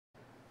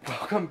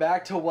Welcome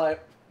back to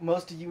what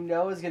most of you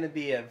know is going to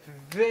be a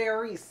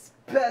very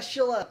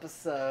special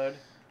episode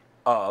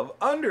of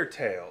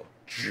Undertale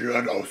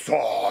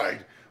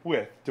Genocide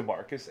with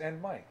DeMarcus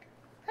and Mike.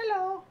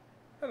 Hello.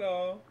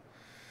 Hello.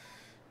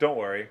 Don't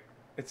worry,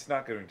 it's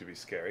not going to be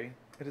scary.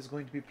 It is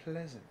going to be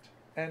pleasant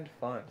and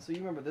fun. So you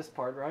remember this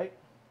part, right?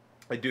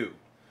 I do.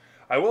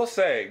 I will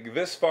say,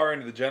 this far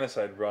into the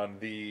Genocide run,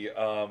 the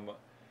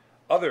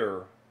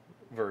other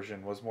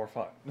version was more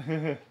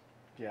fun.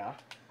 Yeah.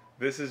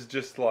 This is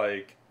just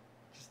like...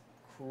 Just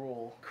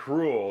cruel.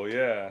 Cruel,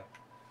 yeah.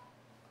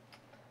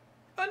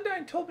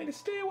 Undyne told me to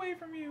stay away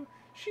from you.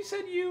 She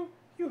said you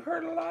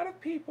hurt a lot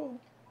of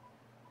people.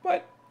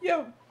 But,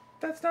 yo,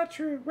 that's not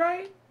true,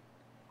 right? ...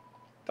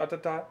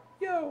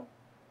 Yo,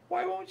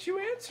 why won't you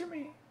answer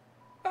me?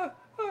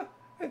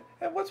 And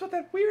what's with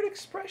that weird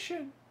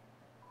expression?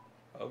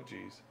 Oh,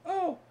 jeez.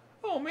 Oh,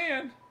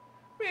 man.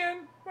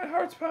 Man, my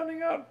heart's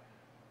pounding out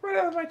right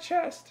out of my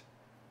chest.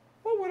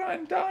 What would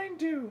Undyne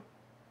do? ...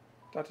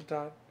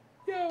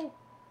 Yo,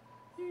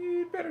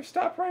 you'd better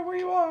stop right where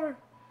you are.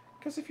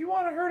 Because if you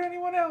want to hurt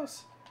anyone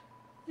else,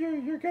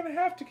 you're going to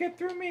have to get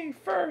through me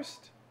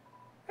first.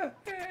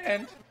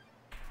 And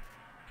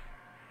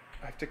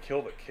I have to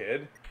kill the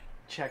kid?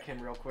 Check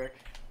him real quick.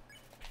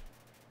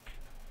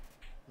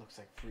 Looks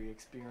like free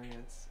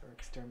experience or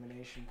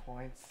extermination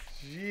points.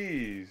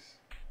 Jeez.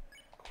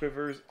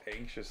 Quivers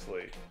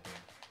anxiously.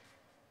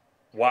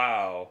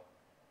 Wow.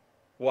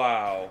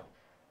 Wow.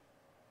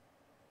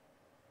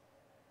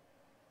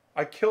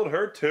 I killed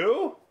her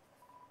too?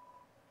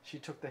 She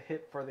took the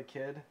hit for the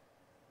kid.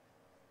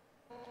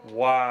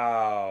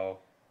 Wow.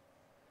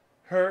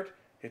 Hurt?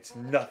 It's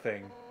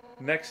nothing.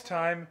 Next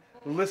time,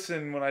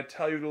 listen when I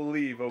tell you to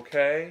leave,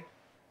 okay?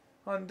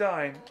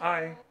 Undyne,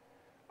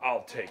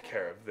 I'll take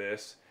care of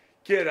this.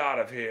 Get out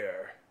of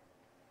here.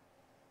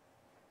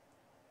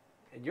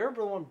 And you're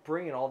the one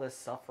bringing all this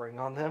suffering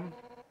on them?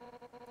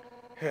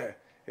 Heh,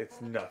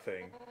 it's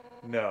nothing.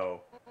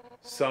 No.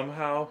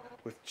 Somehow,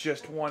 with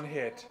just one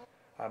hit,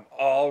 I'm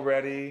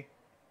already...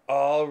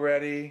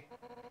 Damn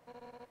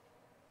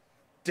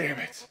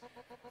it.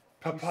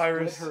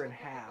 Papyrus. You split her in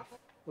half.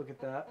 Look at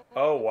that.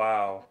 Oh,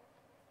 wow.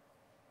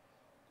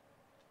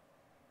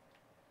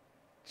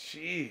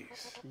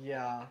 Jeez.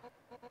 Yeah.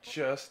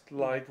 Just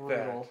like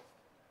brutal.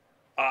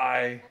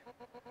 that.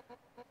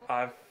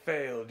 I've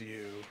failed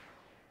you.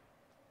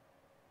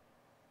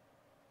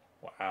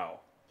 Wow.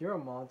 You're a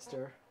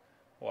monster.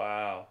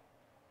 Wow.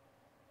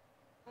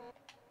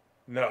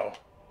 No.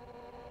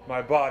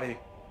 My body.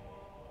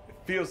 It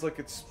feels like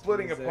it's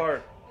splitting Music.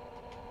 apart.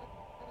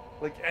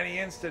 Like any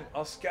instant,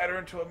 I'll scatter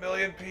into a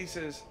million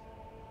pieces.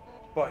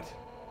 But,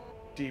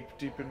 deep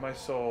in my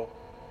soul,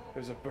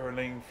 there's a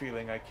burning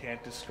feeling I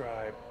can't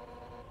describe.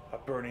 A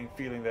burning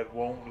feeling that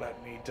won't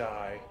let me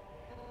die.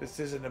 This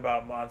isn't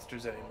about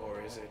monsters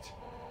anymore, is it?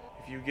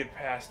 If you get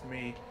past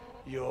me,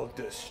 you'll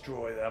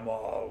destroy them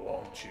all,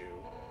 won't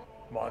you?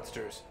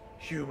 Monsters,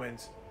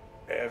 humans,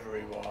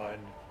 everyone.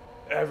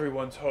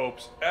 Everyone's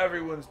hopes,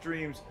 everyone's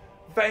dreams,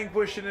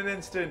 vanquish in an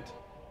instant.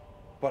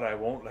 But I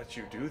won't let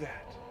you do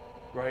that.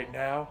 Right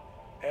now,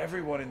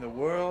 everyone in the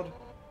world,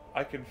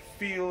 I can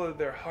feel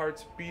their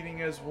hearts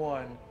beating as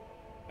one,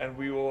 and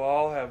we will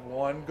all have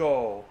one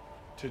goal,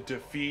 to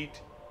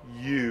defeat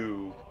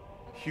you.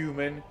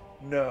 Human,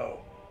 no.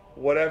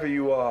 Whatever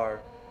you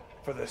are,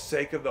 for the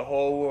sake of the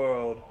whole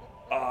world,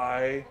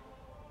 I,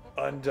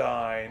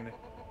 Undyne,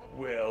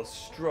 will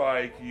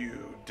strike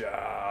you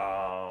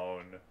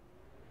down.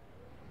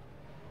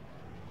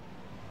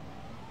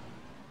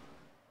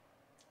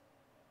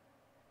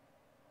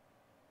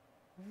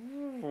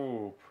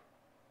 Whoop.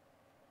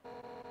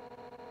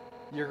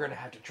 You're gonna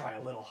have to try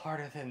a little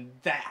harder than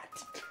that.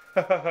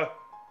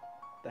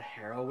 The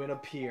heroine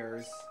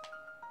appears.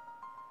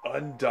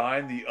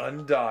 Undyne the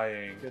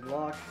Undying. Good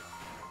luck.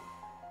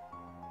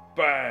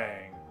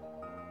 Bang.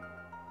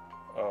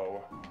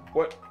 Oh.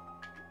 What?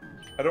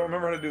 I don't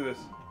remember how to do this.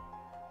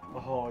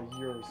 Oh,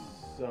 you're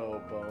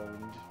so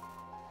boned.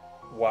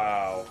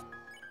 Wow.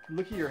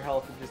 Look at your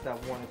health in just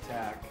that one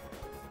attack.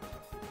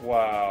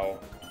 Wow.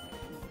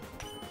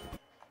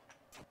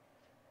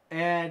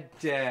 And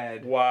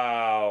dead.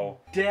 Wow.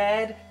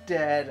 Dead.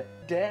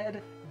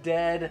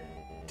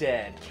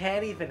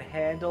 Can't even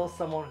handle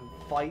someone who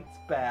fights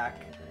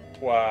back.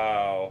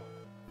 Wow.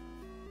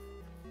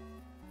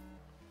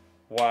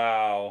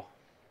 Wow.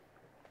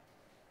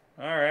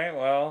 Alright,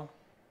 well.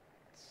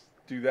 Let's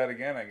do that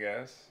again, I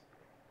guess.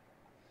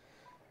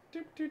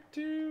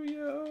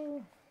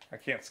 Yo. I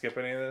can't skip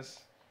any of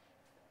this.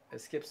 I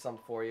skipped some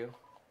for you.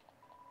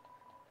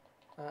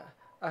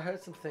 I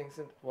heard some things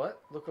in... What?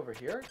 Look over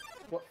here?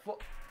 What?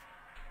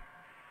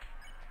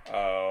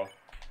 Oh.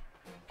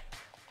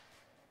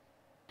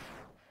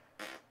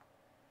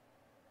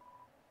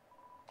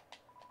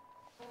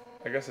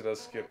 I guess it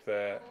does skip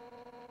that.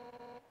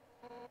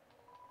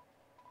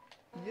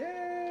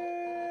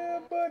 Yeah,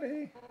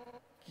 buddy.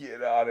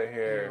 Get out of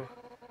here.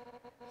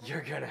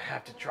 You're gonna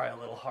have to try a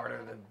little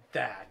harder than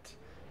that.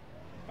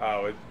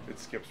 Oh, it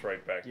skips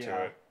right back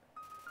to it.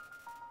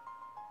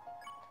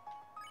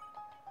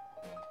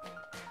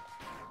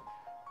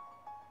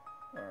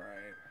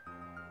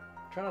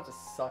 Try not to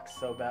suck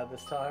so bad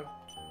this time.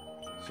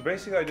 So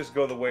basically, I just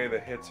go the way the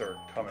hits are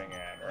coming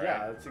in, right?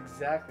 Yeah, that's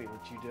exactly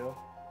what you do.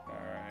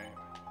 Alright.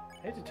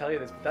 I hate to tell you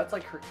this, but that's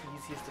like her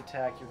easiest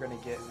attack you're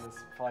gonna get in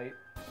this fight.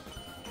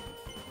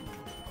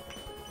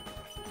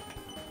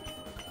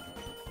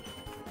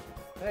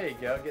 There you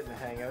go, getting the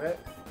hang of it.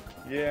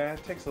 Yeah,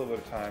 it takes a little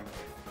bit of time.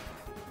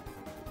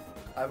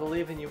 I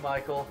believe in you,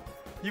 Michael.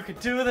 You can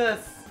do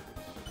this!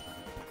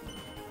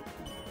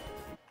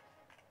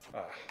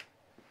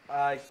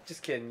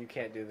 Just kidding, you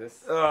can't do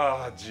this.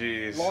 Oh,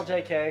 jeez. Lol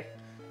JK.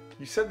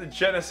 You said the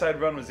Genocide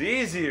run was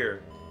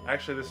easier.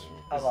 Actually, this...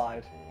 I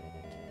lied.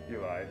 You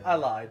lied. I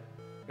lied.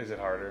 Is it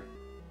harder?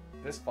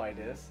 This fight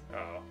is.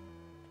 Oh.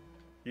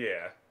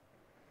 Yeah.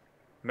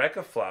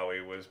 Mecha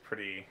Flowey was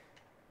pretty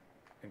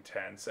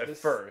intense at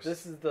first.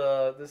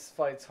 This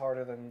fight's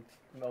harder than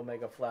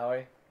Omega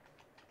Flowey.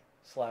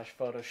 /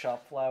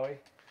 Photoshop Flowey.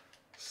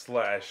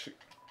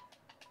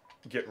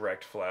 / Get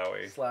Wrecked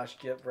Flowey.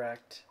 / Get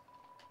Wrecked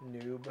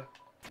Noob.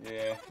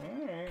 Yeah.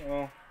 Alright,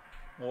 well,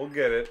 we'll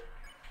get it.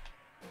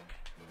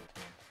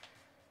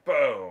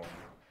 Boom.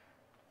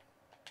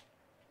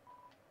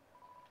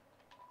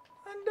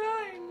 I'm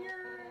dying,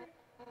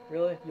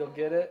 Really? You'll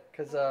get it?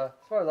 Because as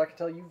far as I can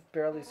tell, you've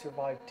barely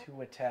survived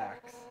 2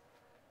 attacks.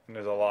 And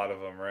there's a lot of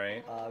them,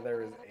 right?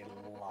 There is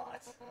a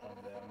lot of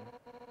them.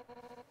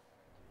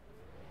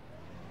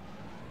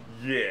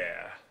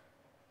 Yeah.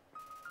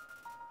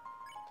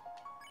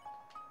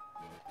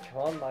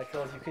 Come on,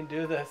 Michael, you can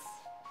do this.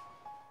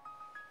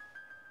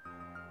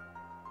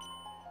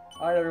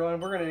 Alright, everyone,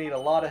 we're going to need a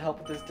lot of help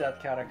with this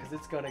death counter because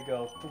it's going to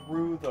go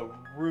through the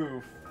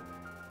roof.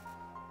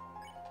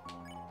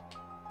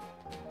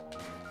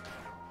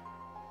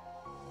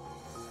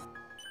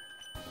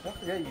 Don't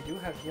forget, you do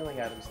have healing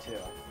items too.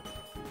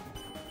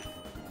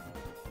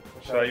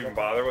 Should I even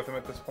bother with him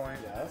at this point?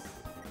 Yes.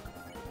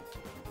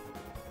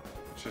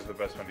 Which is the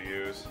best one to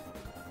use?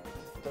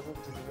 Does it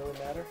really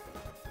matter?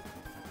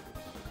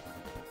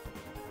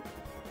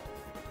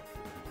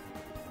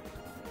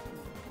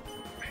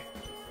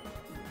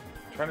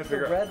 Trying to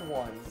figure The out red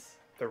ones.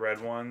 the red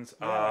ones.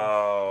 Yeah.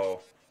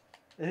 Oh,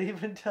 It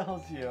even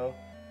tells you.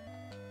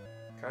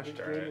 gosh The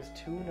darn game it! is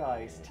too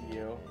nice to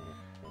you.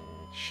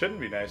 Shouldn't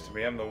be nice to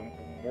me. I'm the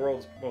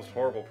world's most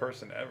horrible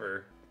person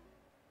ever.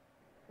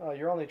 Oh,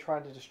 you're only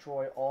trying to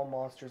destroy all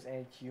monsters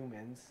and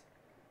humans.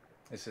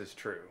 This is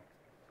true.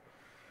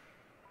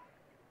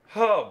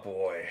 Oh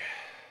boy!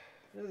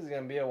 This is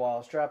gonna be a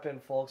while. Strap in,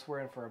 folks. We're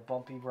in for a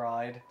bumpy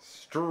ride.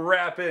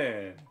 Strap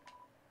in.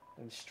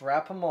 And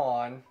strap them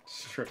on.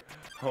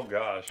 Oh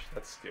gosh,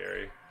 that's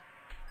scary.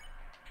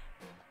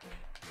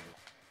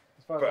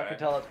 As far as I can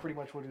tell, that's pretty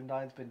much what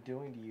Undyne's been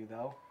doing to you,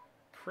 though.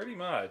 Pretty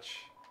much.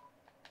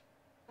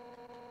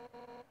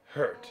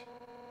 Hurt.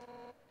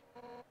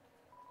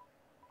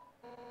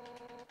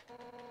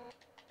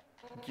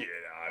 Get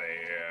out of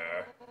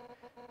here.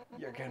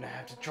 You're gonna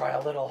have to try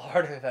a little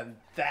harder than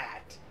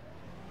that.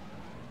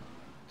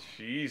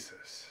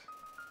 Jesus.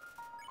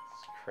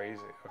 It's crazy.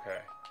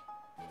 Okay.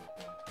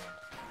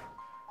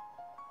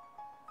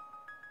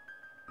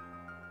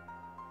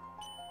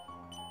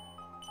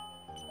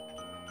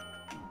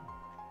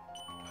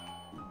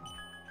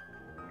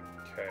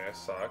 Okay, I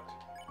sucked.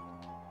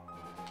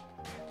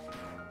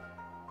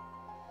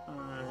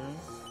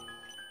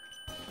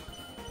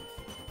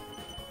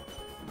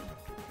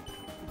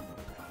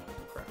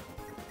 Crap.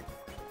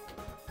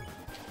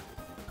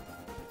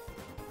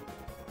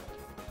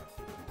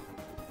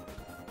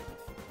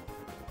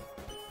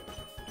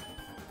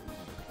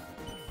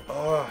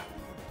 Ugh.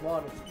 Come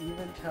on, it's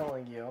even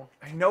telling you.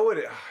 I know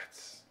it.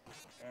 It's.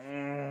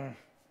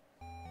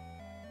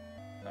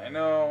 I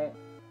know.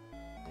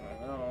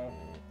 I know.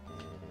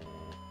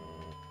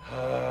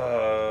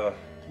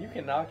 You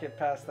cannot get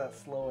past that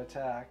slow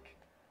attack.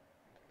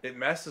 It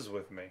messes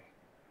with me.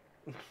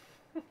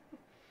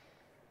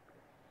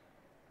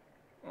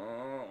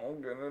 I'll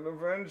get it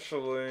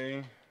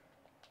eventually.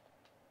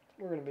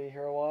 We're gonna be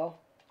here a while.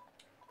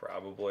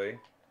 Probably.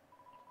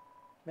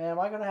 Man, am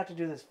I gonna have to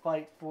do this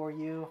fight for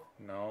you?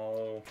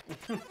 No.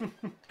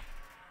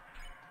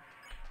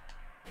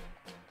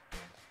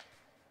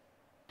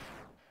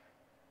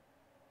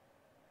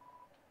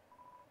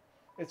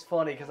 It's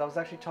funny because I was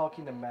actually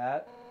talking to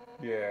Matt.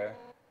 Yeah.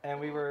 And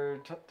we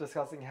were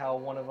discussing how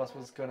one of us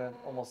was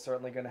almost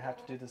certainly gonna have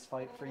to do this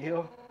fight for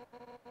you.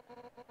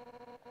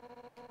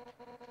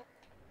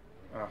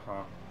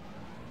 Uh-huh.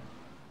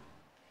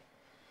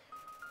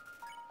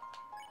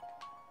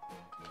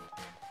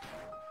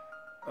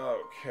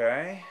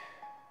 Okay.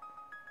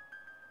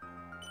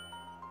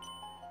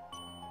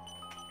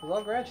 Because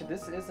I'll grant you,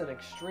 this is an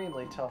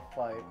extremely tough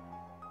fight.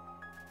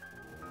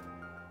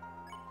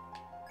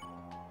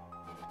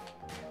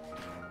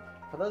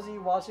 For those of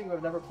you watching who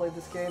have never played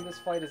this game, this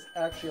fight is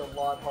actually a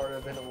lot harder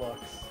than it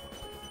looks.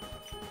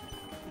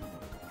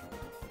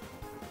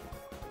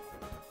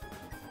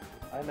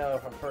 I know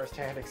from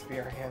first-hand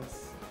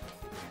experience.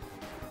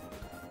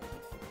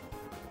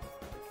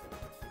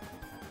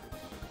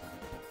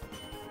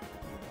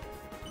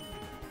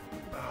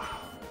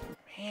 Oh,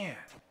 man.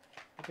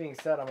 That being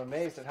said, I'm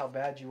amazed at how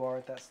bad you are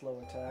at that slow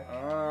attack.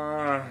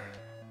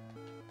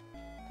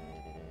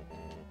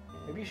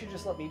 Maybe you should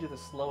just let me do the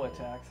slow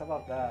attacks. How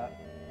about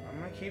that? I'm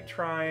gonna keep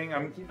trying.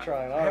 I'm keep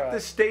trying. I have to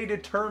stay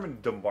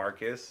determined,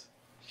 DeMarcus.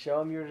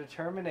 Show him your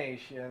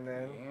determination,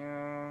 then.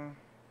 Yeah.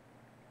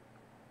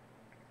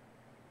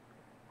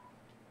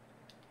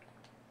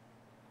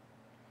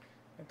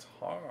 It's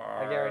hard.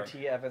 I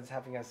guarantee Evan's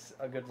having a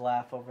good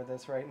laugh over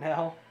this right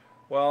now.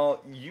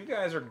 Well, you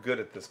guys are good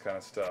at this kind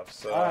of stuff,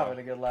 so... I'm having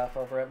a good laugh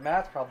over it.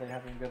 Matt's probably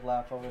having a good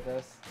laugh over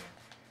this.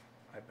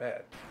 I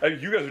bet.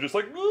 You guys are just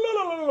like, la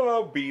la la la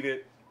la, beat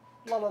it.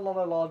 La la la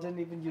la la, didn't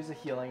even use a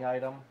healing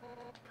item.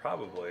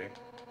 Probably.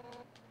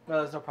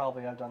 No, there's no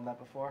probably, I've done that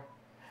before.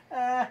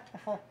 Yeah,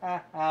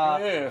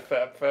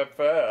 fap, fap,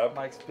 fap.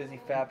 Mike's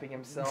busy fapping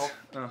himself.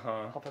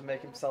 Uh-huh. Helping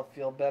make himself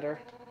feel better.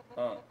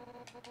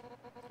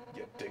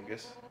 You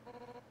dingus.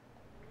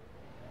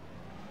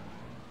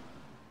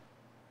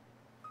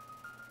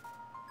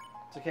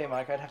 It's okay,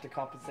 Mike, I'd have to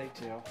compensate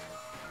too.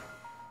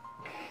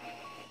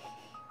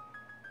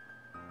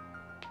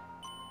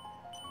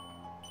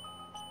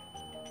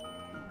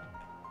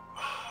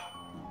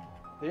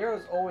 The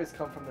arrows always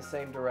come from the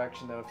same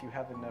direction, though, if you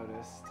haven't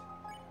noticed.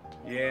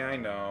 Yeah, I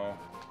know.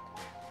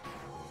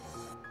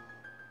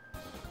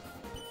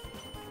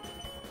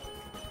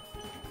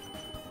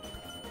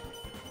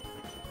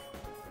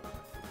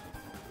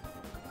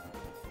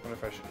 I wonder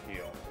if I should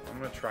heal. I'm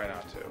gonna try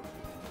not to.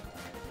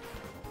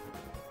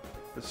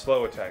 The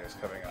slow attack is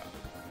coming up.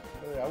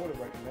 Really, I would have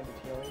recommended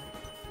healing.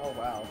 Oh,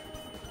 wow.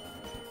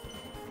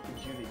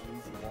 Gives you the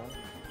easy one.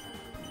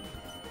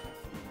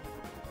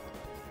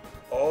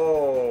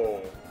 Oh!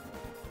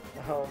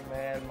 Oh,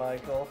 man,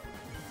 Michael.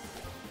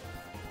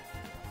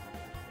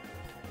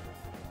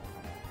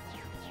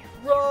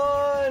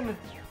 Run!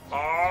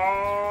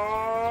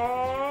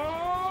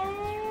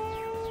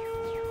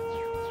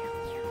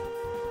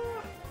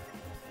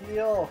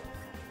 Heal.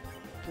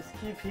 Just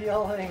keep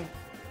healing.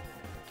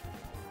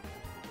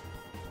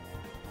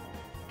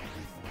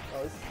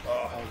 Oh, this is, I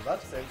was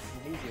about to say this is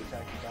an easy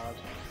attack to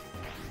dodge.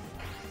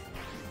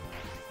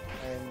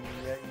 And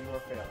yet you are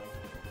failing.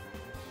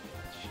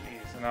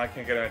 Jeez, and now I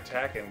can't get an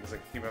attack in because I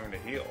keep having to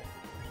heal.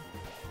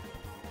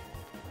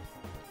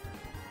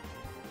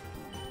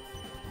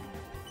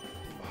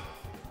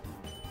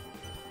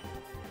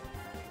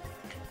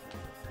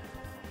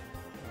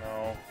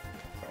 No,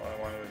 that's not what I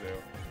wanted to do.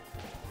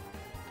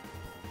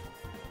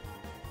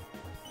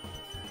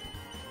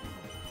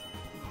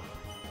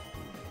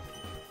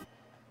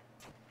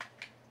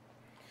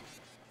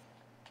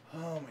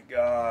 Oh my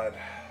god.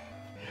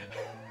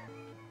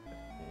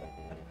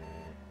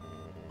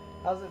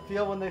 How does it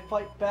feel when they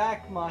fight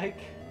back,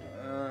 Mike?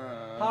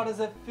 How does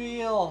it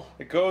feel?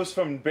 It goes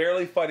from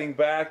barely fighting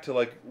back to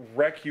like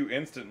wreck you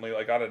instantly,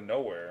 like out of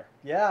nowhere.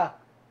 Yeah.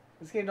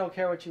 This game don't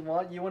care what you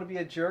want. You want to be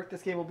a jerk?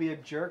 This game will be a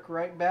jerk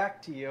right back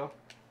to you.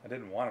 I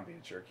didn't want to be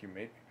a jerk. You made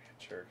me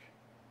be a jerk.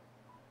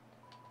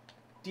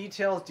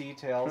 Details,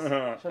 details.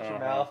 Shut your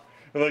mouth.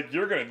 Like,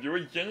 you're gonna do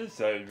a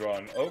genocide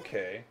run.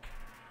 Okay.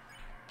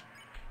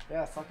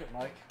 Yeah, suck it,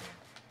 Mike.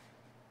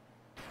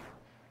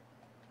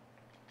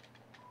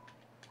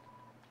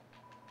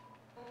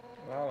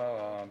 La la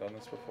la, done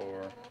this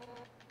before.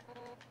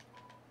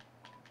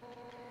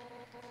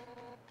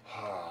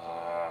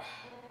 At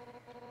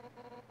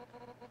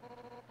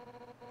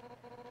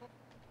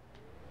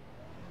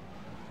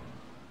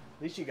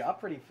least you got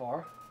pretty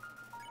far.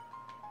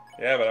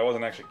 Yeah, but I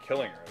wasn't actually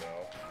killing her,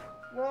 though.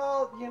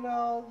 Well, you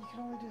know, you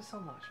can only do so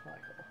much,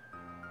 Michael.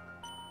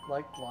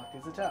 Like, block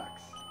these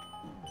attacks.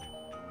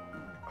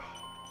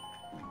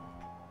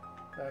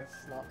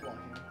 That's not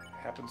blocking. It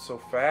happened so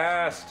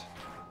fast.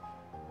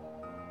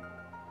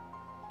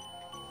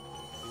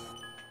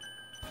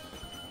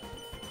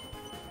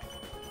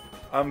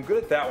 I'm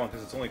good at that one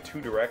because it's only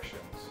 2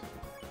 directions.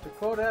 To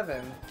quote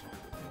Evan,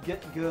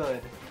 get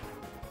good.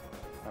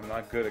 I'm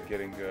not good at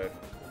getting good.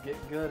 Get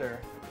gooder.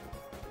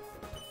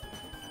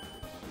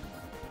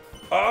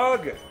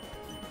 Ugh!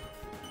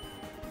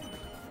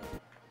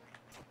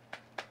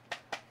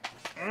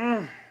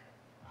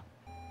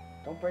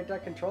 Don't break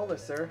that controller,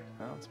 sir.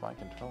 No, it's my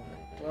controller.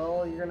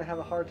 Well, you're gonna have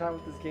a hard time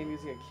with this game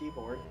using a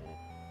keyboard.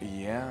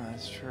 Yeah,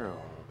 that's true.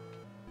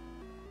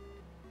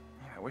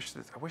 Man, I wish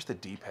the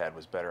D-pad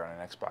was better on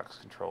an Xbox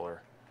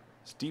controller.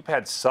 This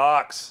D-pad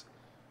sucks.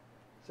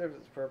 Serves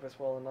its purpose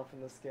well enough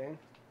in this game.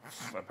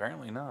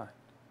 Apparently not.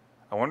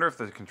 I wonder if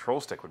the control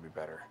stick would be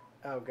better.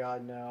 Oh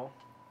god, no.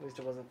 At least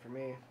it wasn't for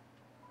me.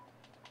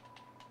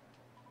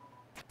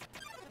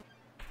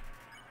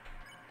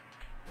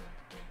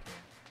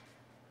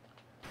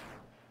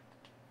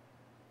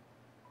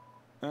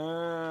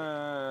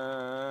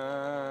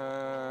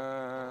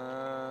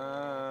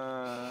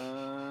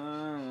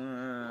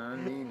 I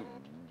need a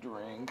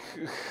drink.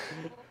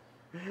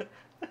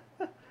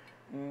 Get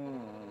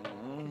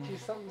you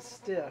something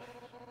stiff.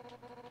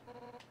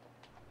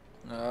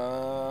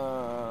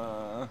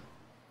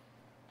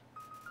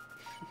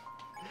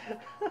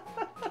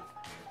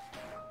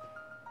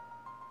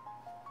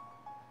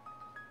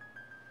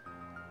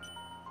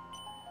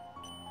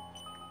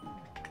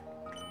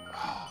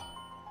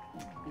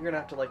 You're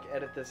gonna have to like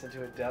edit this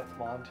into a death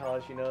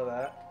montage, you know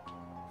that?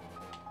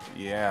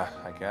 Yeah,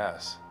 I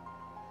guess.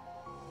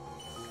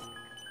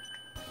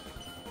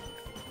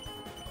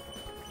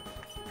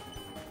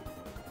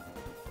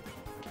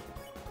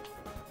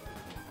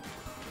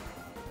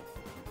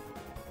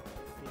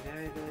 Be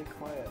very, very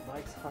quiet.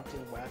 Mike's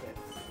hunting rabbits.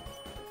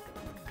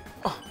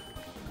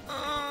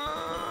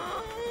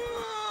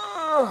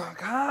 Oh,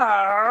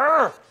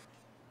 God.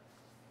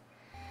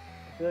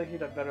 I feel like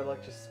you'd have better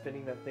luck just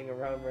spinning that thing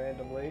around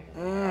randomly.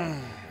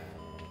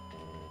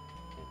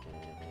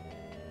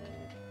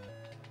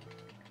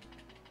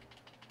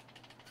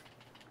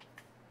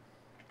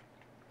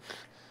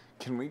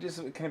 Can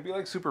it be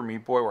like Super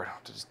Meat Boy where I don't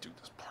have to just do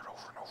this part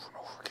over and over and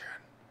over again?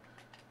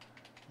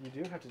 You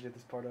do have to do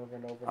this part over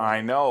and over.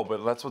 I know,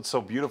 but that's what's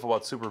so beautiful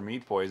about Super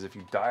Meat Boy is if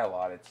you die a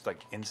lot, it's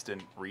like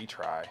instant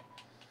retry.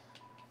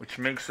 Which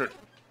makes it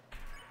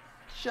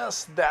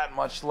just that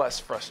much less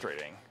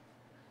frustrating.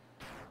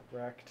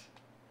 Wrecked.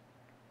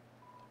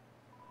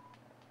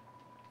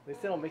 At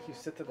least they don't make you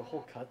sit through the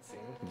whole cutscene.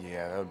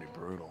 Yeah, that would be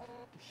brutal.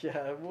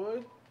 Yeah, it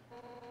would.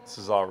 This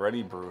is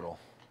already brutal.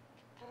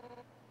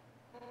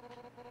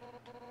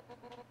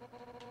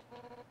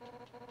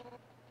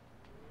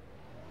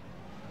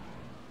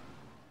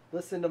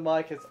 Listen to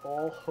Mike as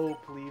all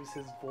hope leaves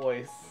his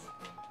voice.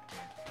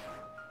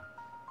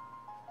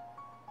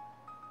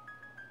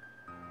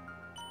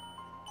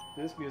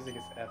 This music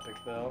is epic,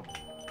 though.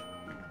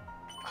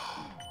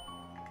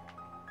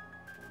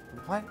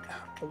 What?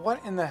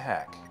 What in the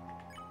heck?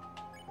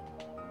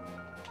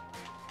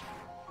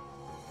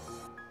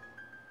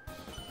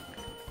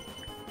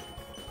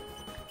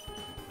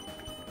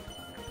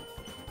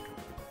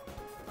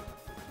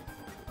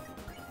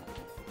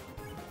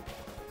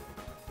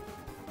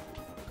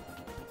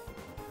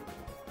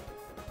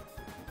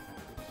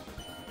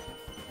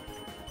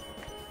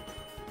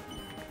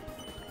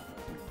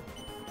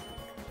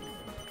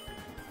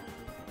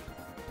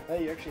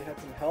 Hey, you actually had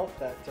some health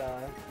that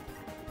time.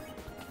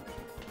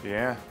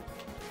 Yeah.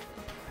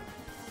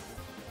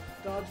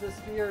 Dodge the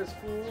spears,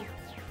 fool.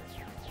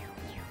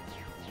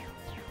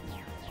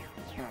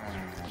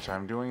 Which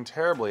I'm doing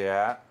terribly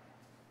at.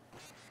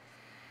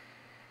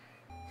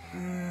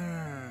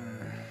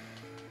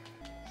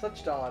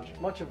 Such dodge,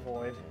 much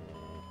avoid.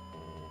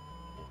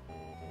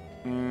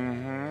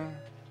 Mm-hmm.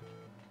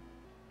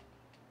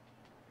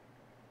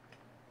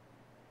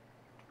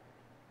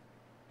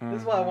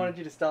 This is why I wanted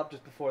you to stop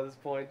just before this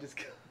point, just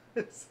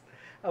because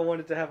I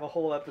wanted to have a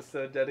whole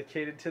episode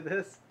dedicated to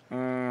this.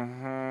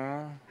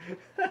 Mm-hmm.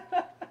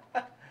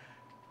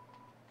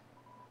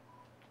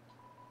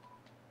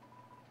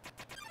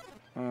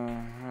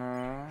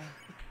 Mm-hmm.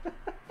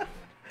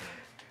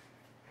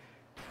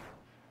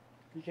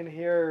 You can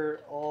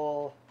hear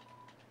all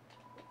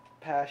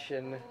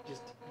passion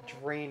just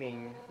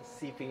draining,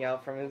 seeping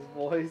out from his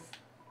voice.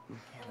 Man,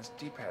 this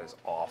D-pad is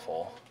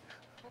awful.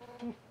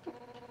 You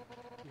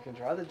can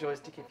try the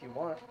joystick if you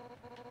want.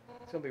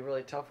 It's gonna be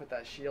really tough with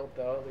that shield,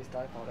 though. At least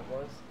I thought it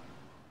was.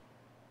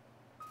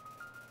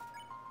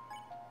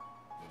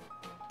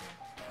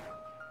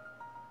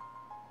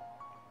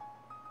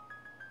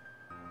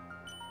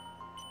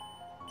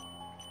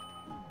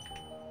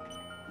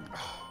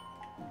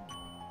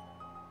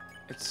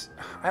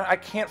 I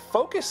can't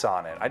focus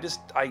on it. I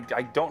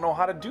don't know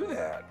how to do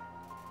that.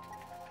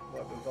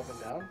 Weapons up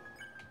and down.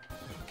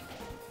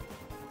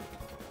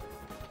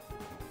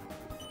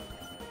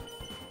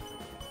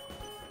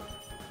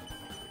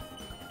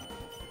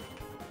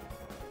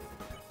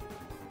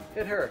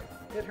 Hit her.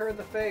 Hit her in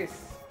the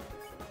face.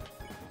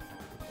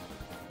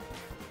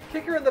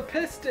 Kick her in the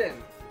piston.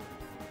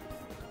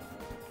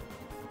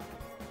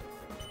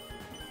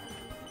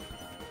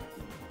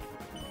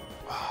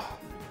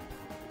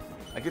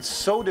 I get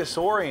so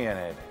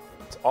disoriented.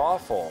 It's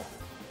awful.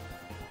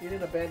 Eat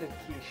an abandoned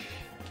quiche.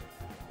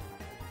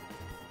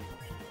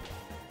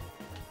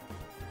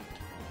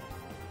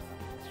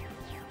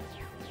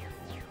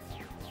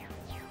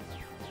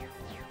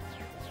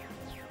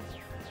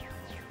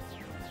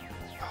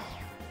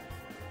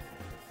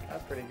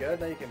 That's pretty good.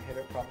 Now you can hit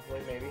her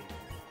probably, maybe.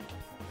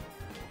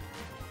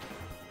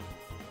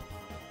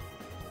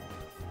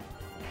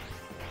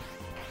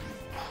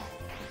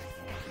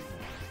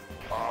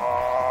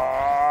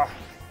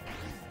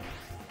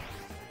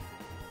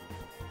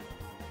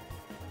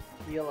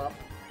 Heal up.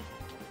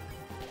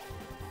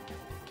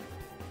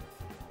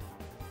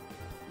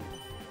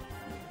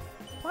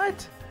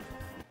 What?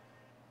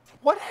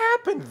 What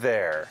happened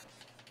there?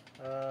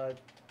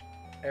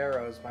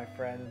 Arrows, my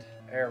friend.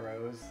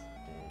 Arrows.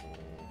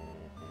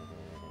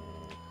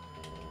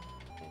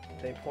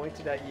 They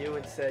pointed at you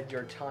and said,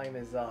 your time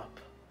is up.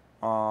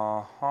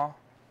 Uh-huh.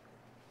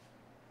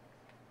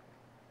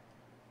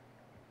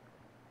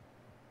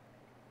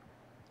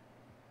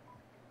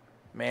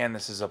 Man,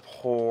 this is a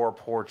poor,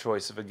 poor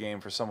choice of a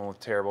game for someone with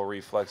terrible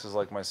reflexes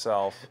like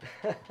myself.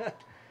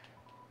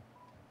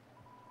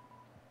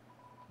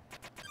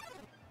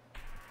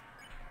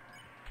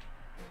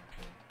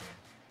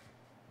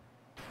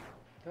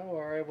 Don't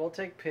worry, we'll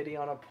take pity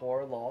on a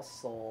poor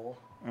lost soul.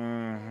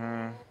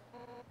 Mm-hmm.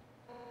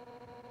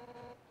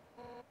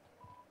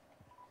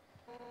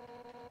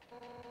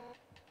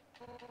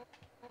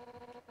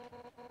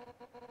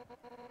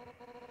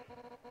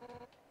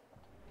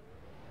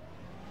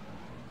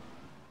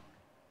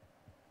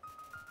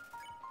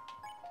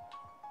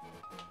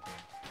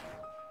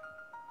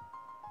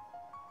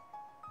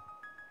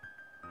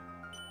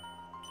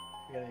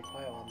 You gotta be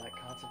quiet while Mike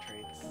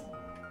concentrates.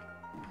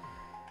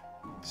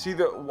 See,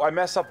 I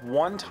mess up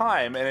one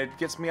time and it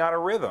gets me out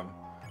of rhythm.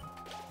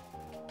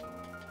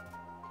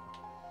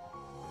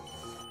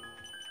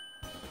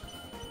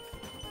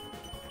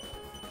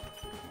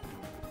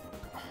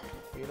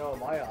 You know what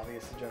my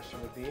obvious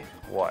suggestion would be?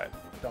 What?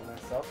 Don't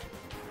mess up.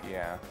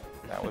 Yeah,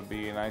 that would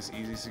be a nice,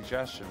 easy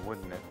suggestion,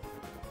 wouldn't it?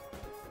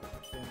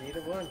 Indeed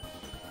it would.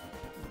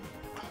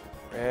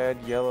 Red,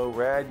 yellow,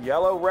 red,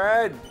 yellow,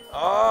 red!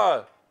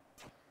 Ah!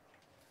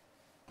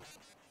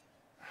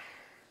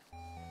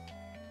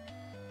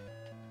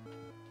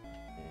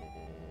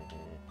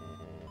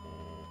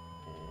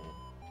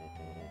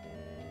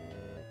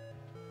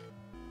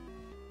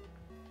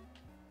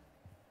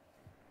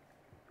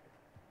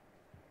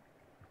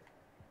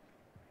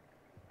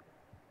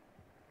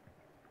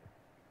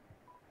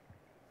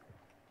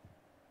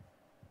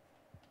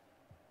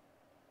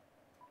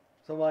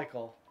 So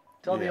Michael,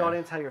 tell the Yeah.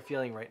 audience how you're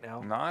feeling right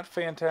now. Not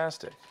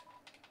fantastic.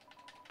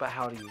 But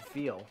how do you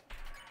feel?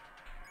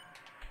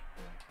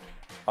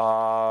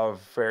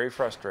 Very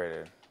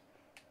frustrated.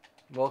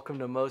 Welcome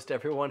to most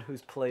everyone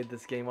who's played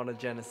this game on a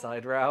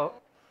genocide route.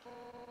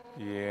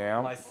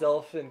 Yeah.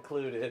 Myself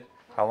included.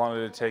 How long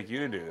did it take you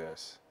to do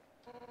this?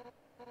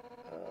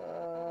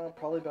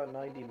 Probably about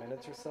 90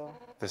 minutes or so.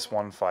 This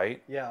one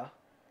fight? Yeah.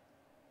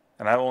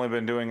 And I've only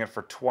been doing it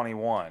for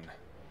 21.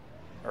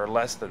 Or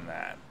less than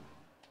that.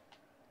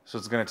 So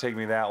it's going to take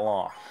me that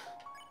long.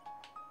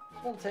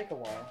 It won't take a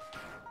while.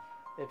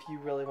 If you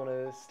really want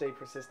to stay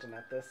persistent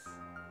at this.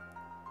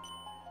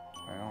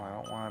 Well, I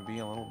don't want to be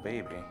a little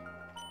baby.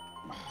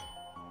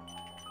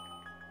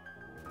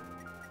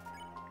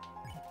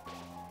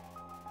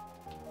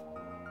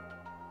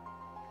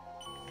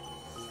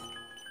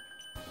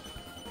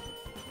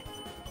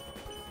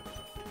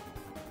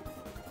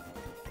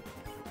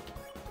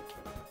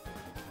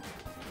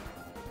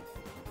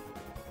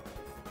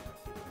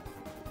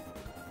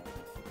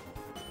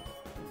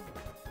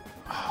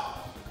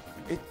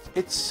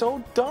 It's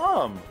so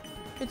dumb.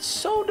 It's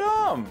so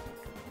dumb.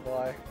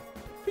 Why?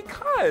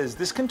 Because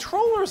this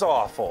controller's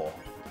awful.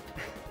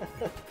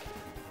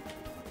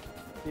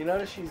 You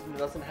notice she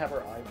doesn't have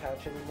her eye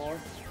patch anymore?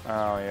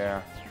 Oh,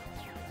 yeah.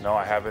 No,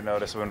 I haven't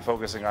noticed. I've been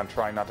focusing on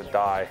trying not to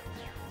die.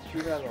 She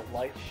even has a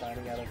light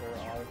shining out of her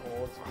eye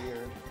hole. It's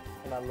weird.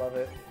 And I love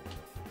it.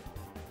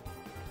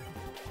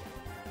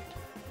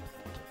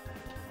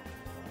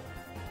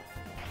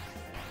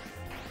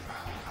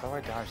 How do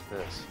I dodge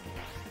this?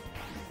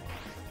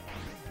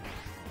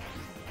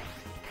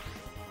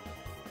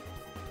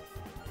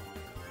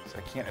 So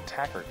I can't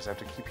attack her because I have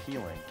to keep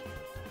healing.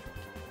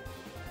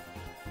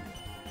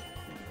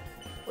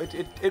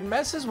 It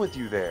messes with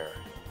you there.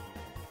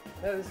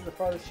 Yeah, this is the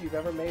farthest you've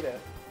ever made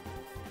it.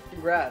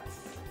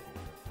 Congrats.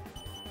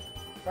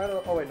 Right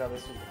on, oh wait, no,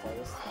 this was the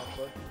farthest,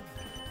 actually.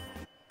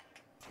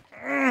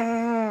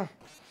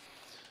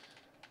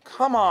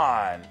 Come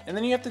on. And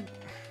then you have to...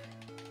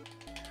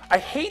 I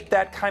hate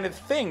that kind of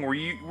thing where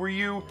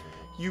you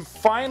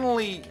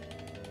finally...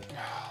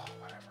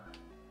 Whatever.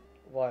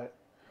 What?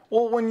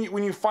 Well, when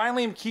you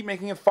finally keep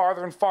making it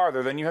farther and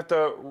farther, then you have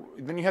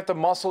to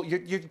muscle.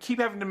 You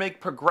keep having to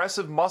make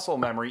progressive muscle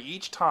memory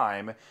each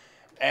time,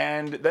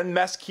 and then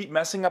keep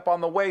messing up on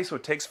the way, so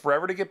it takes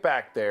forever to get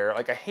back there.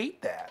 Like, I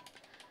hate that.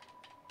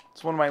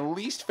 It's one of my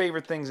least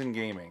favorite things in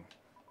gaming.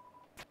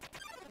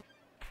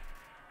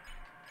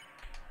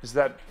 Is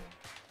that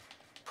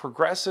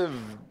progressive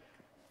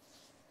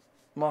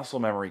muscle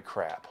memory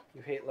crap.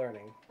 You hate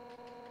learning.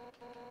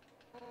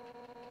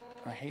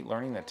 I hate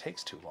learning that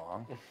takes too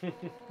long.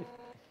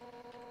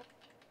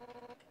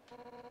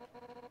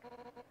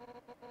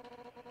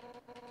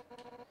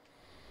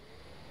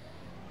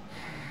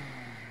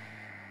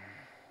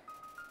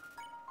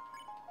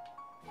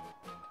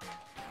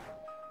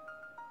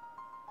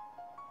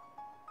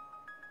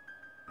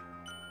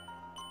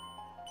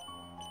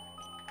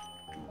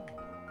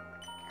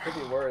 Could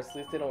be worse. At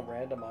least they don't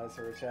randomize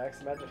her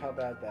attacks. Imagine how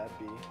bad that'd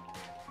be.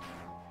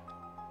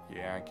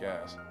 Yeah, I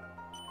guess.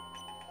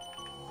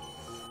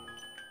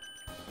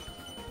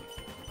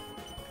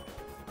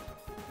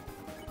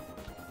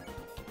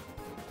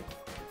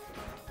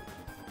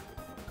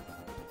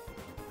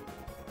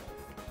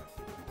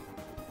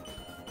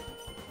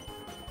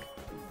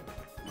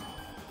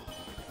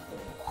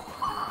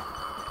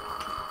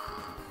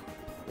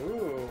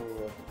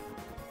 Ooh.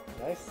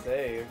 Nice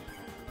save.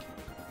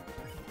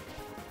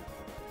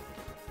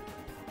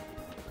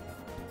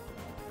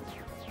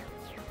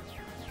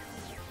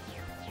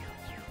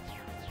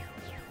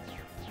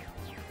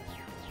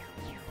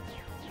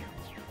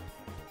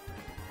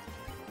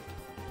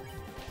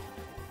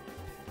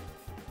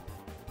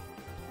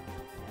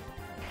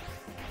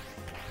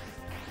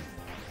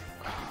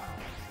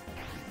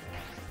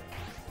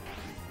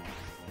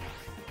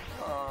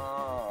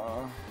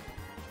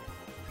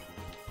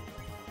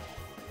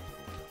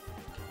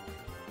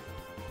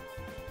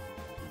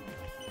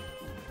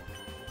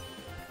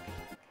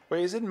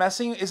 Wait, is it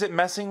messing? Is it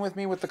messing with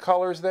me with the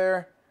colors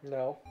there?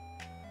 No.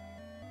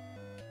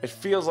 It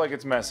feels like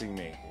it's messing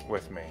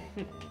with me.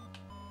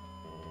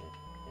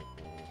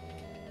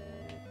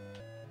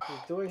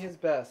 doing his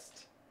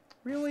best.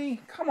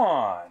 Really? Come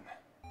on.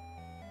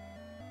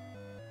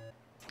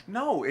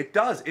 No, it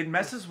does. It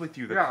messes with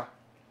you. Yeah.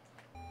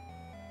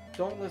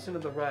 Don't listen to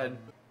the red.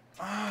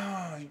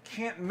 Ah, you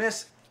can't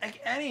miss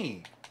like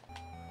any.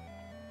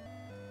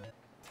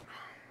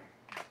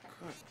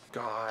 Good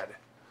God.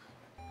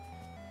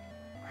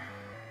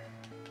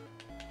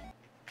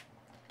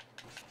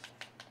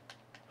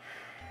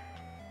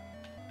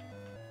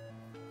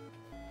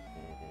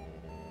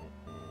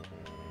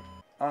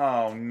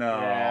 Oh, no.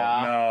 Yeah.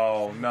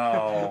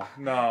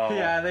 No.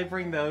 Yeah, they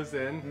bring those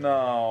in.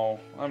 No.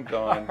 I'm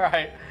done.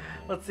 Alright,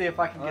 let's see if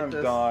I can get this.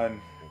 I'm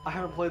done. I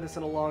haven't played this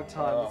in a long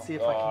time. Oh, Let's see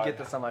if I can God. get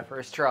this on my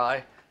first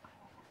try.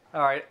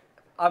 Alright,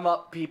 I'm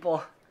up,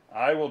 people.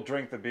 I will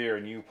drink the beer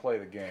and you play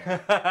the game.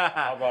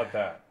 How about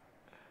that?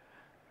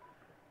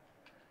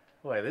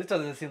 Wait, this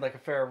doesn't seem like a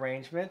fair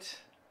arrangement.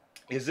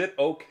 Is it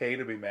okay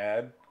to be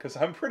mad? Because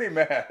I'm pretty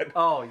mad.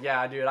 Oh,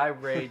 yeah, dude, I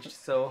raged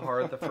so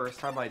hard the first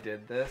time I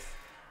did this.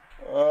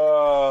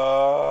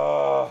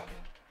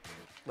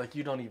 Like,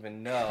 you don't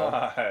even know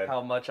God. how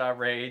much I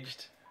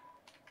raged.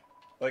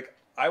 Like,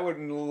 I would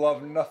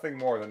love nothing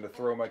more than to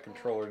throw my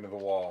controller into the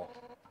wall.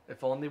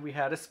 If only we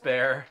had a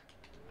spare.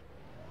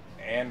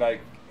 And I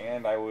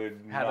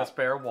would Had a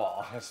spare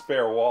wall. A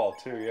spare wall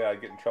too. Yeah,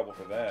 I'd get in trouble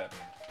for that.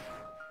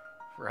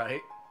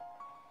 Right?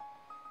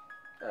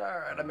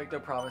 Alright, I make no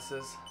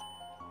promises.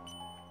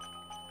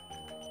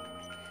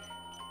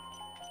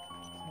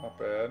 Not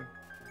bad.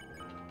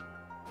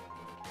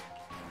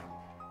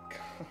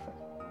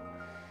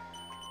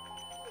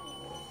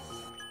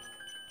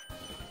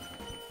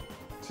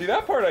 See,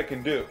 that part I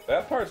can do.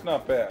 That part's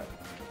not bad.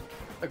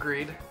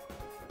 Agreed.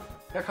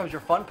 Here comes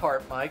your fun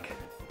part, Mike.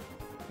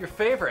 Your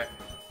favorite.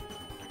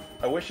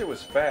 I wish it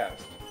was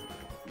fast.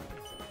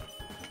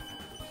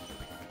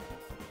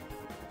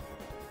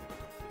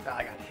 Ah,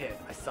 I got hit.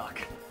 I suck.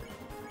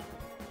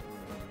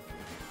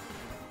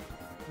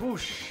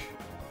 Whoosh.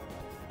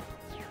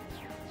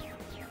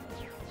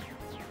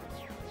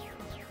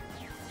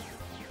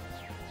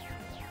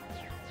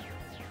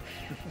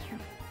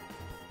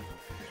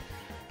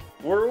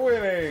 We're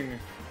winning!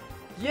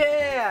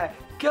 Yeah!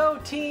 Go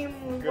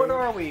team! Go. What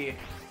are we?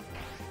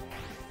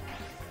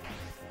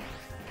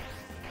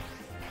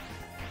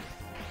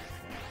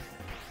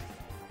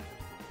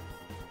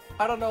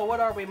 I don't know. What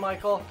are we,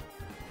 Michael?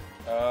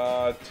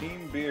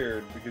 Team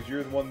Beard, because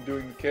you're the one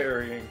doing the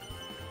carrying.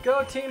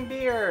 Go Team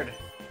Beard!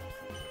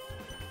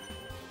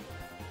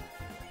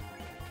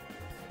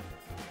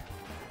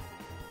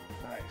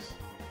 Nice.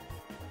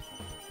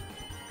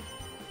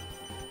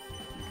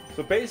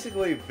 So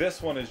basically,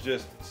 this one is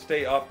just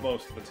stay up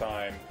most of the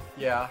time,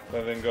 Yeah.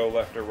 and then go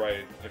left or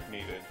right if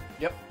needed.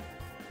 Yep.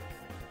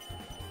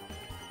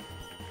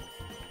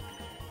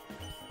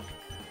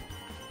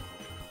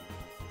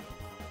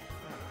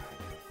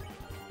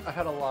 I've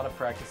had a lot of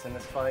practice in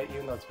this fight,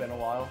 even though it's been a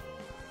while.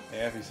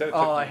 Yeah, if you said it Oh,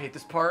 took I you, hate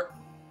this part.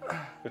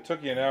 if it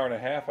took you an hour and a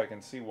half, I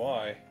can see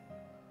why.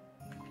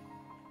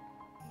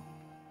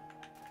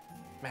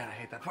 Man, I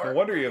hate that No part.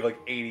 wonder you have like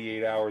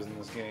 88 hours in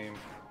this game.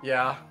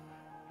 Yeah.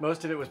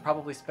 Most of it was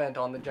probably spent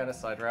on the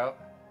genocide route.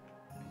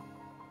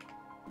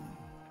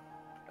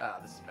 Ah,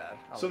 this is bad.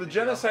 So the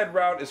genocide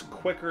route is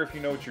quicker if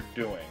you know what you're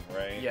doing,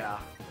 right? Yeah.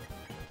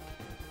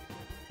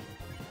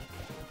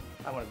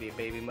 I want to be a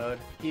baby mode.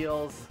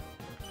 Heals.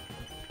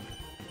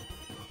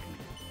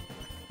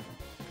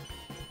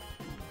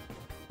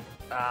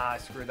 Ah, I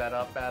screwed that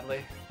up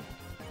badly.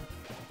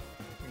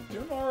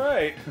 You're doing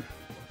alright.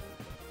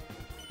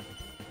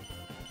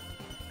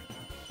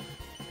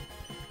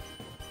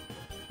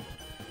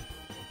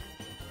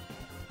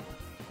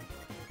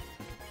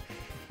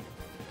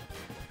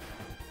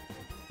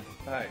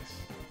 Nice.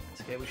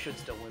 It's okay, we should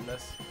still win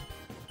this.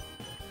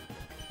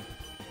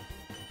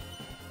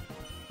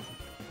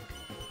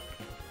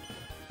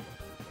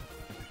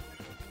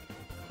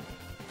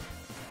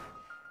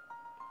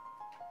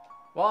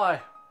 Why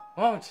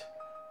won't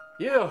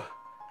you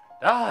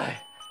die?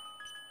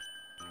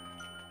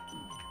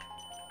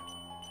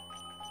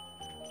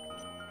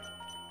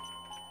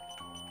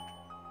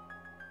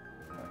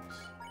 Nice.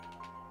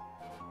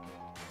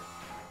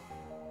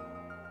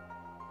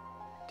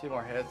 2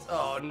 more hits.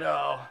 Oh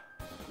no.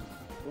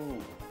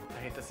 Ooh.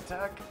 I hate this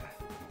attack.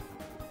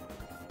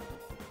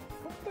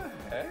 What the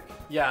heck?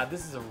 Yeah,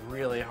 this is a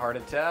really hard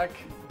attack.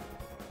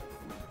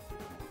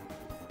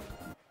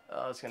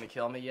 Oh, it's gonna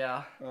kill me,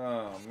 yeah.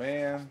 Oh,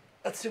 man.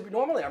 That's super.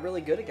 Normally, I'm really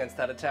good against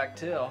that attack,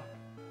 too.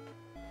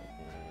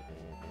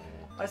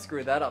 I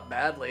screwed that up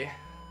badly.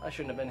 I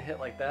shouldn't have been hit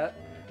like that.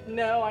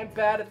 No, I'm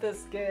bad at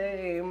this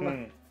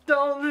game.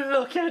 Don't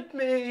look at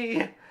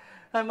me.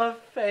 I'm a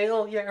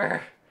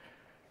failure.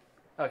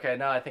 Okay,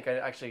 now I think I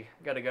actually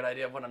got a good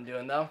idea of what I'm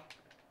doing, though.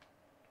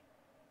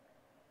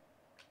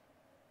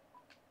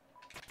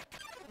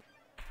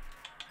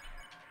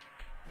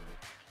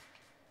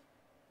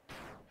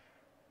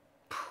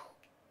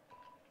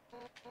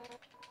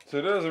 So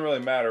it doesn't really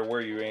matter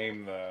where you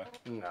aim the...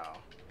 No.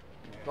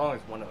 As long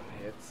as one of them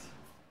hits.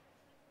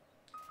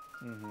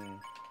 Mm-hmm.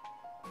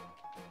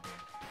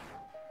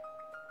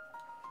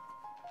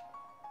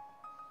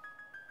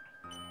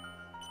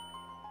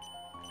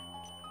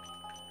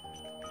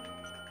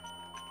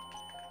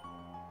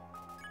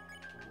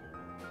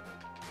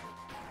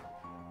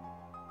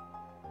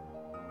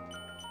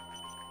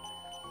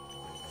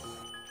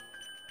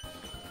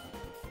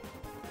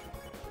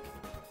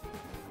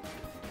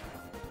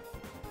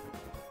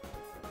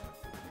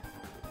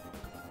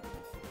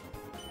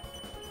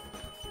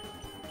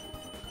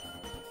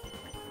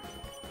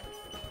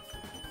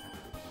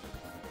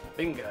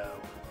 Bingo.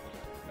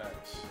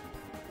 Nice.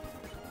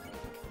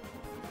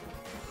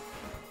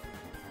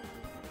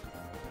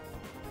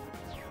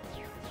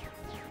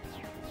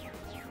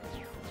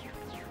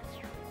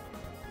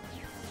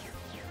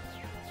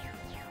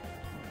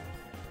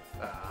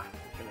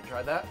 Shouldn't have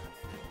tried that.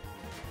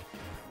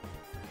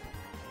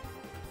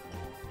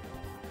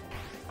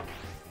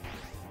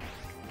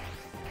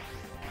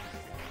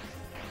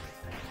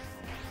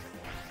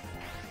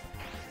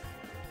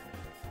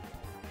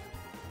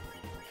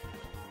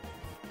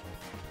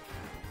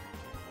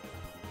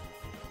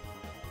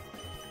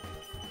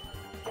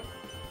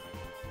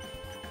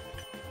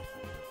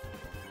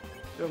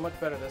 Doing much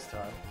better this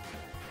time.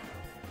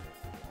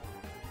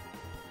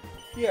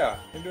 Yeah,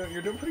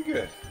 you're doing pretty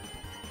good.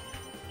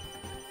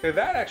 Okay,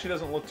 that actually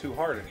doesn't look too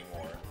hard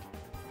anymore.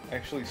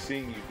 Actually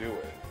seeing you do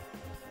it.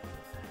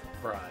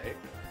 Right.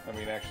 I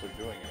mean, actually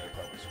doing it, I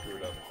probably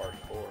screwed up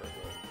hardcore,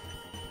 but...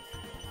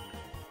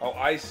 Oh,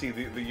 I see.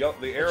 The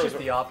arrows It's just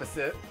the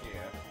opposite.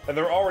 Yeah. And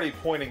they're already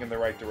pointing in the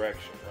right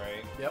direction,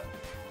 right? Yep.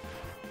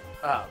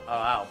 Oh,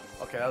 ow.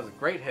 Okay, that was a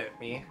great hit,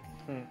 me.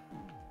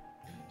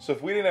 So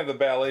if we didn't have the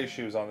ballet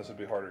shoes on, this would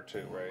be harder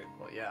too, right?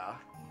 Well, yeah.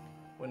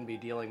 Wouldn't be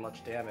dealing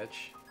much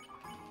damage.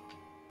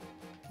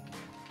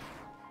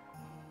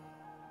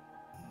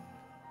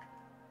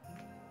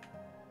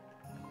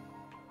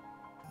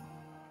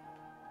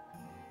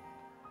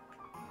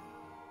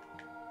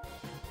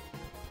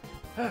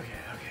 Okay.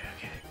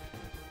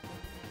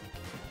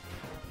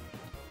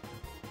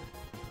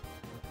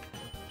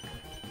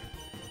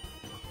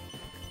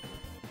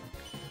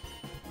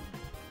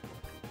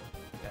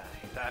 Yeah, I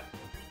hate that.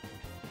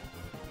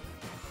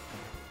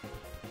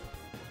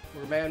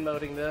 We're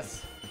man-moding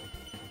this.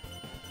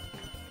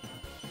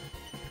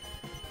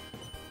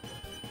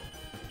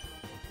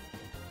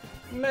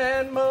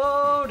 Man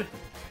mode!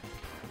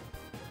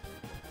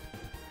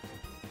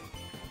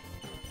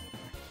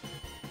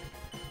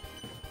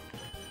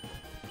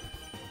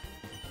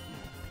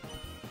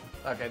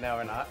 Okay, now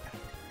we're not.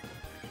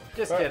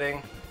 Just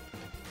kidding.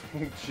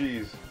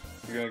 Jeez.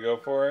 You gonna go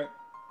for it?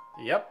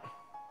 Yep.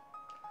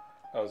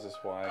 Oh, is this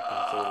why?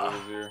 'Cause it's a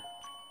little easier?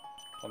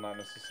 Well, not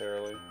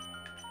necessarily.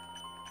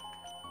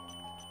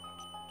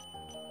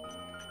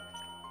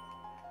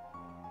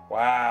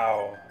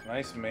 Wow.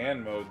 Nice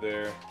man mode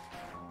there.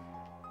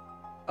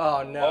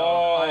 Oh no.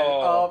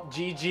 Oh.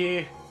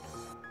 GG.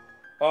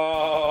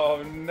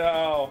 Oh,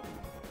 no.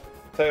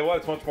 Tell you what,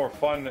 it's much more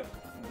fun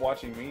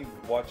watching me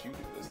watch you do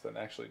this than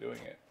actually doing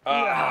it.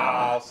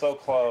 Ah, so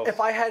close. If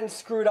I hadn't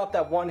screwed up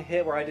that one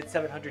hit where I did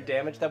 700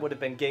 damage, that would have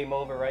been game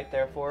over right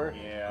there for her.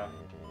 Yeah.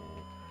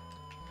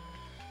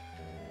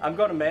 I'm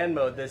going to man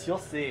mode this, you'll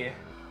see.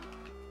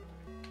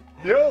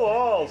 You'll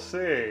all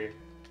see.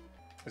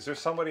 Is there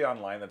somebody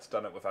online that's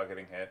done it without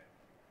getting hit?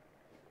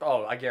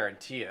 Oh, I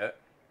guarantee it.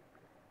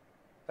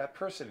 That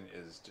person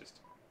is just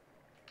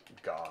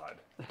God.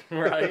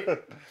 Right?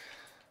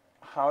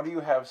 How do you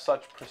have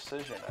such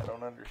precision? I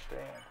don't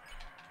understand.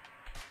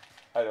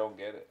 I don't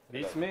get it.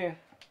 Beats me.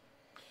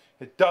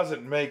 It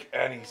doesn't make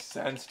any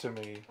sense to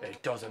me.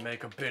 It doesn't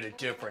make a bit of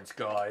difference,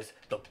 guys.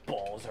 The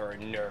balls are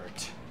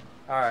inert.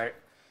 Alright,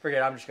 forget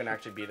it. I'm just going to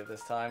actually beat it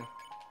this time.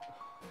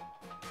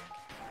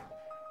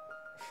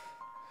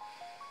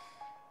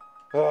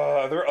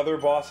 Are there other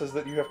bosses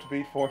that you have to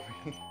beat for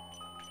me?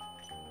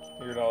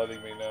 You're not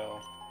letting me know.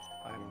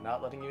 I'm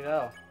not letting you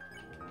know.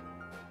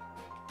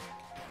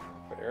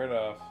 Fair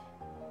enough.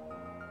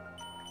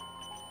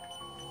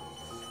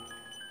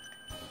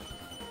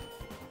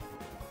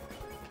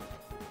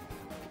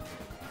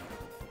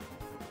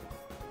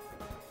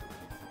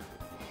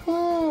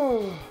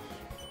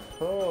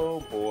 Oh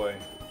boy.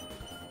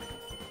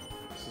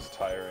 This is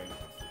tiring.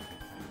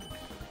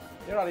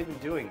 You're not even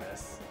doing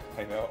this.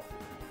 I know.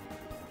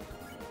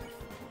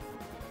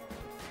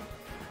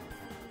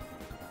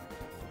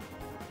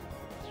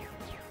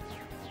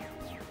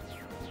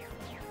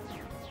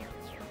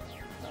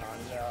 Oh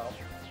no.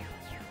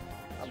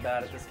 I'm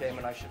bad at this game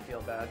and I should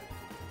feel bad.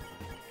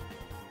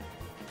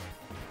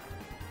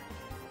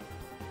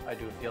 I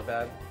do feel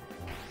bad.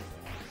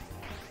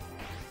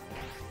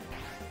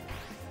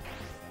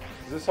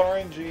 Is this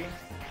RNG?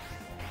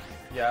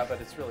 Yeah,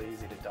 but it's really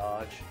easy to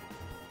dodge.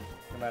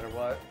 No matter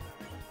what.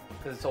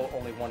 Because it's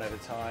only one at a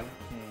time.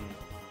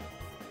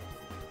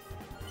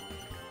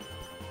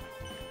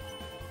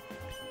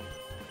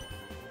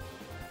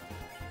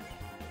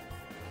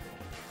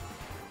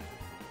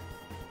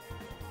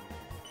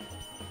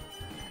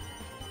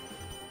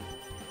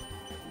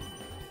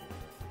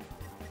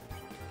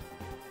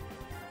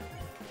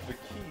 The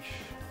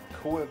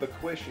quiche. The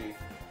quishy.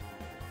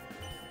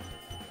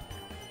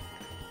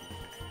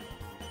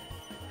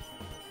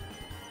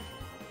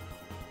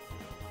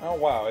 Oh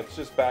wow, it's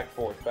just back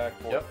forth, back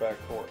forth, Yep. back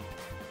forth.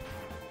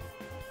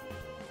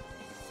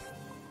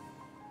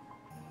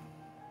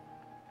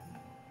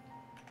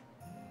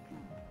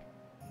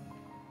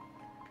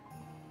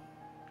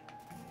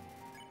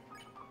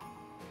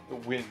 The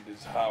wind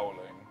is howling.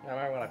 I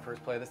remember when I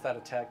first played this,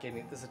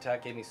 this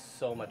attack gave me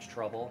so much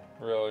trouble.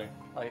 Really?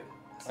 Like,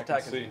 this I can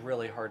attack see. is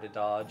really hard to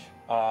dodge.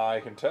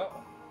 I can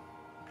tell.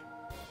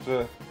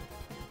 Nice.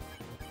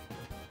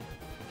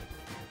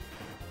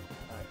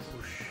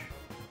 Whoosh.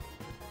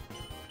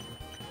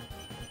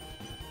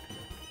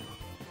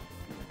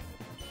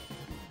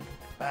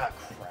 Ah,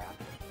 crap.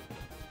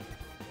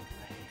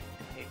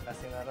 I hate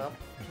messing that up.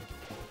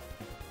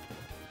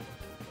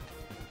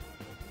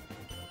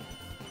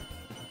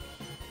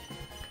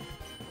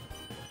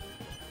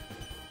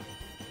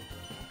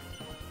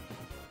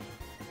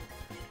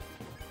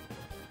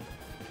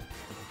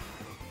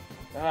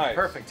 Nice.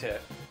 Perfect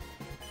hit.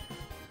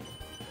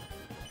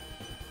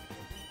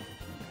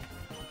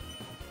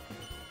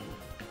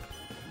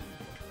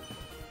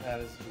 That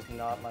is just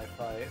not my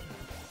fight.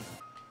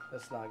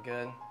 That's not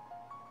good.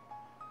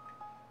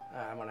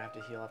 I'm gonna have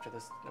to heal after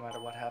this, no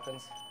matter what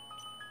happens.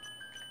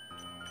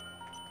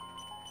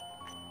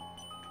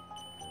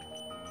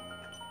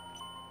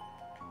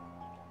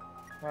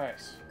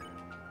 Nice.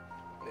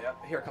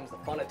 Yep, here comes the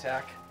fun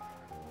attack.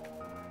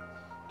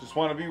 Just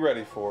want to be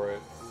ready for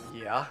it.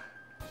 Yeah.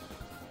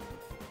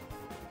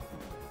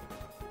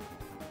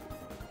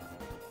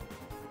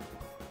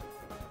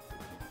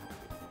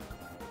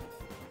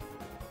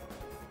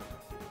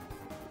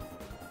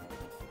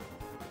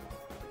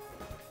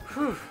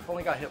 Whew,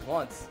 only got hit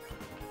once.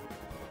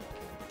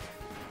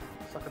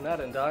 Sucking that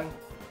in, dog.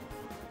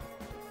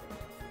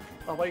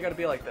 Oh, why you gotta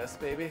be like this,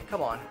 baby?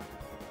 Come on.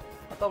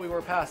 I thought we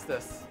were past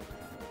this.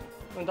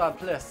 Undad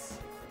bliss.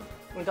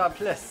 Undad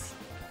bliss.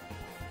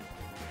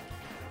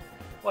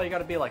 Why you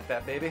gotta be like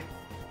that, baby?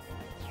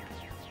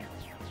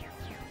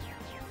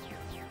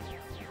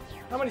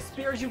 How many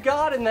spears you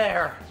got in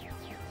there?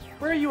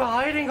 Where are you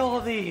hiding all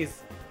of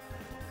these?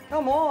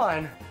 Come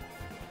on.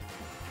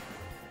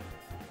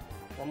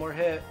 One more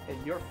hit,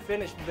 and you're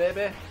finished,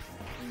 baby.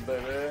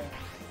 Baby.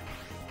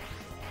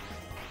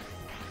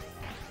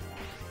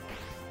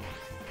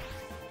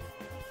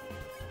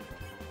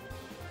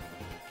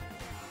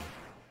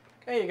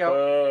 There you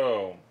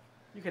go. Boom.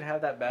 You can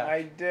have that back.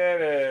 I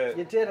did it.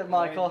 You did it,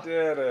 Michael. I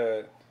did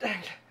it. Dang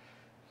it.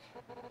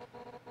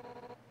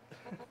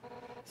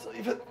 So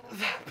even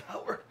that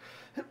power,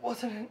 it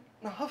wasn't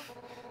enough.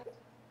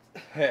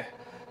 Heh.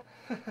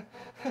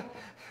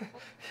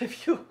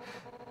 If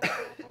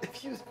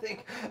you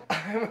think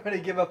I'm gonna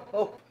give up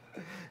hope,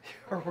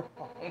 you're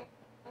wrong.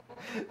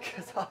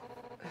 Cause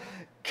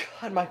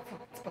God, my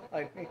friend's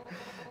behind me.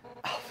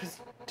 Alphys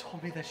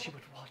told me that she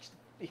would watch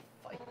me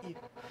fight you.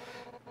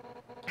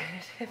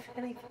 And if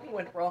anything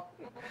went wrong,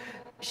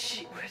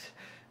 she would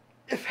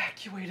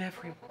evacuate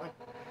everyone.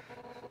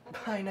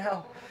 By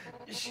now,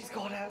 she's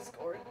called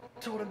Asgard,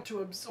 told him to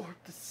absorb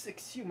the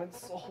 6 human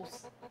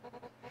souls.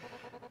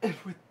 And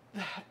with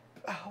that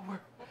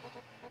power,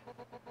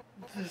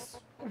 this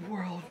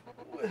world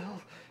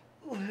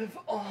will live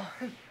on.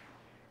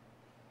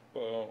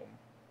 Boom.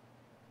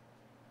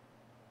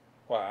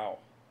 Wow.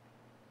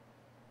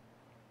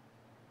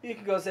 You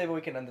can go save it,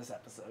 we can end this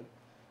episode.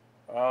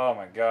 Oh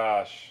my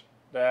gosh.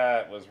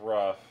 That was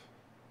rough.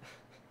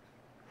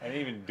 I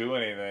didn't even do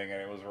anything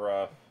and it was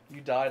rough. You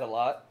died a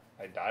lot.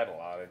 I died a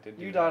lot. I did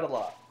do You that. died a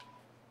lot.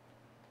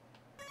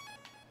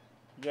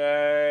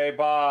 Yay,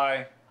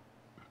 bye.